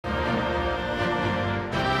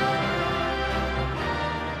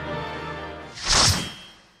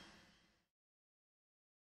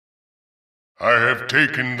I have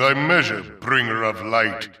taken thy measure, bringer of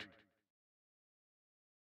light.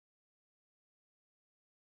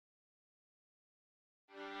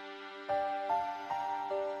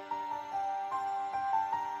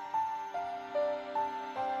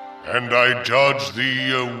 And I judge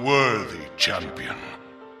thee a worthy champion.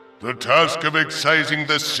 The task of excising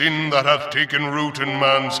the sin that hath taken root in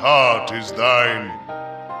man's heart is thine.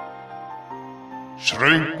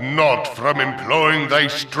 Shrink not from employing thy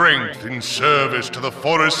strength in service to the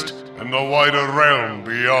forest and the wider realm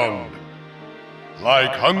beyond.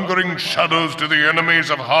 Like hungering shadows do the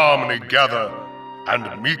enemies of harmony gather,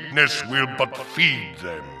 and meekness will but feed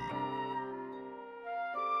them.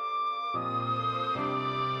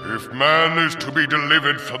 If man is to be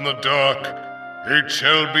delivered from the dark, it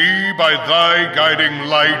shall be by thy guiding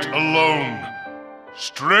light alone.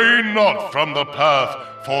 Stray not from the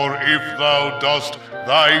path, for if thou dost,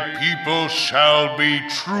 thy people shall be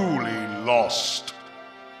truly lost.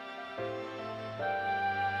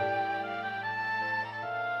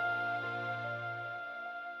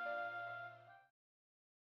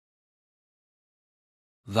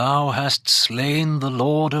 Thou hast slain the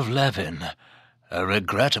Lord of Levin, a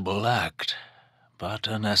regrettable act, but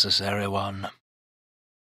a necessary one.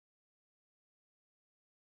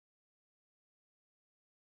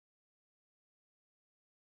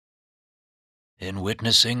 In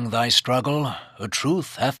witnessing thy struggle, a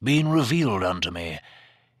truth hath been revealed unto me.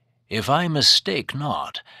 If I mistake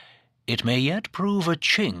not, it may yet prove a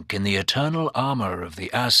chink in the eternal armor of the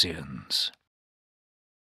Asians.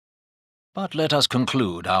 But let us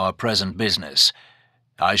conclude our present business.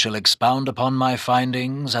 I shall expound upon my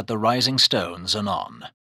findings at the Rising Stones anon.